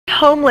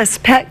homeless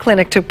pet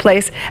clinic took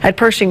place at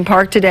Pershing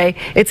Park today.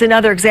 It's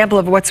another example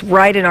of what's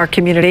right in our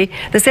community.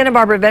 The Santa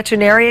Barbara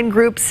Veterinarian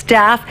Group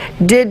staff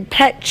did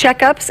pet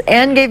checkups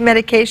and gave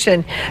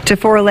medication to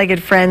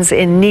four-legged friends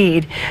in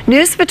need.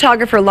 News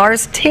photographer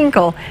Lars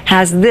Tinkle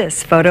has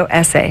this photo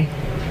essay.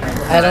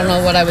 I don't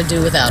know what I would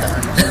do without it.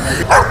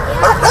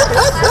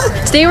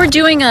 Today we're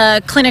doing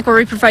a clinic where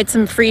we provide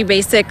some free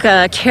basic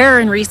care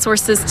and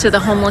resources to the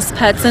homeless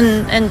pets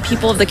and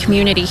people of the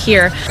community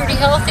here. Pretty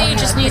healthy,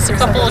 just needs a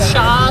couple of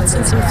shots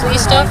and some flea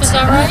stuff, is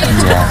that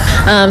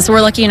right? So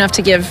we're lucky enough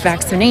to give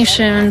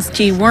vaccinations,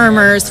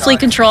 dewormers, flea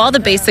control, all the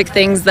basic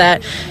things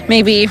that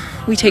maybe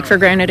we take for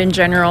granted in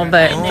general,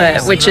 but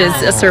which is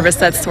a service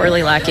that's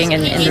sorely lacking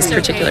in this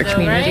particular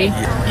community.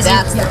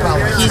 That's the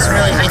problem. He's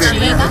really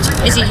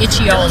itchy. Is he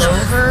itchy all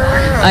over?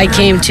 I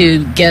came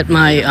to get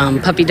my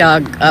puppy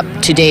dog up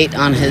to date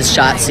on his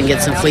shots and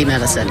get some flea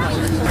medicine.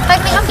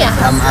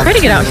 Try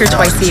to get out here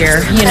twice a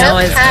year,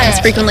 as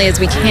frequently as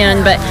we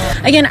can. But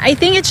again, I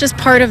think it's just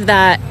part of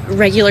that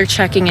regular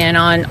checking in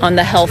on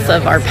the health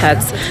of our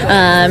pets,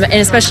 and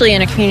especially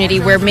in a community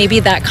where maybe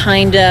that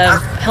kind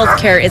of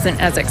healthcare isn't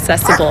as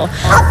accessible.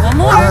 One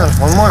more.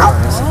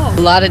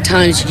 A lot of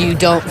times you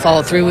don't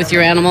follow through with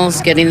your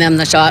animals, getting them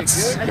the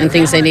shots and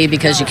things they need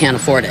because you can't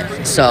afford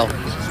it. So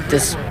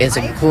this is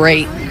a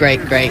great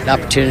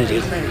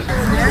opportunity.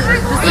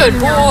 Good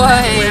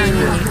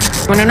boy.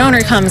 When an owner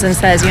comes and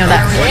says,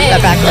 that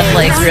back left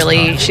leg's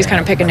really, she's kind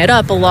of picking it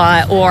up a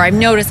lot, or I've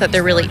noticed that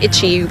they're really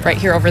itchy right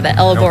here over the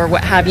elbow or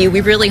what have you,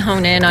 we really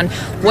hone in on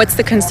what's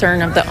the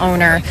concern of the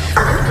owner.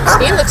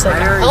 He looks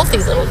like a healthy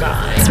little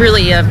guy. It's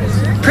really a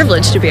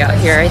privilege to be out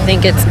here. I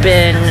think it's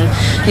been,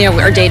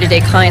 our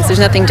day-to-day clients, there's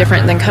nothing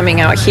different than coming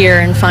out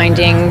here and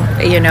finding,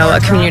 a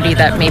community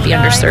that may be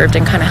underserved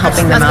and kind of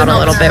helping them out a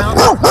little bit.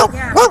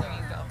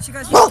 She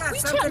goes, "You've got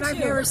something I've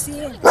never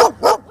seen."